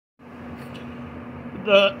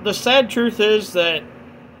The sad truth is that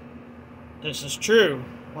this is true.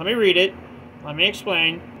 Let me read it. Let me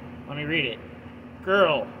explain. Let me read it.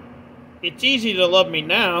 Girl, it's easy to love me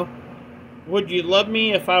now. Would you love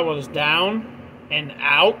me if I was down and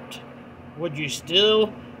out? Would you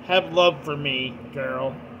still have love for me,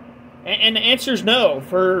 girl? And the answer is no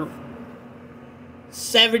for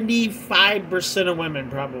 75% of women,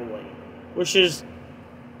 probably. Which is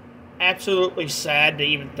absolutely sad to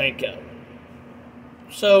even think of.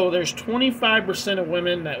 So there's 25% of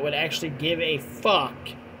women that would actually give a fuck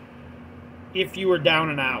if you were down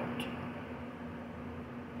and out.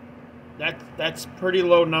 That's pretty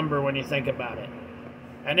low number when you think about it.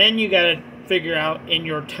 And then you got to figure out in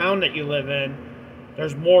your town that you live in,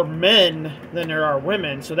 there's more men than there are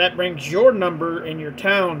women. So that brings your number in your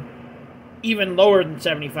town even lower than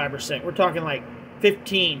 75%. We're talking like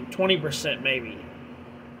 15, 20% maybe.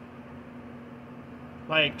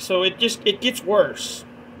 Like, so it gets worse.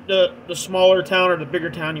 The smaller town or the bigger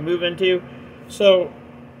town you move into. So,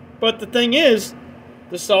 but the thing is,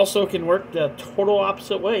 this also can work the total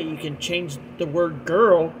opposite way. You can change the word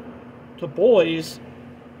girl to boys.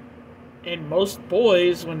 And most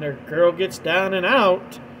boys, when their girl gets down and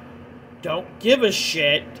out, don't give a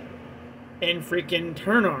shit and freaking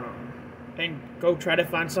turn on them and go try to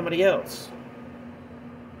find somebody else.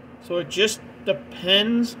 So it just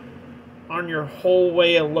depends on your whole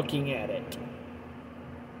way of looking at it.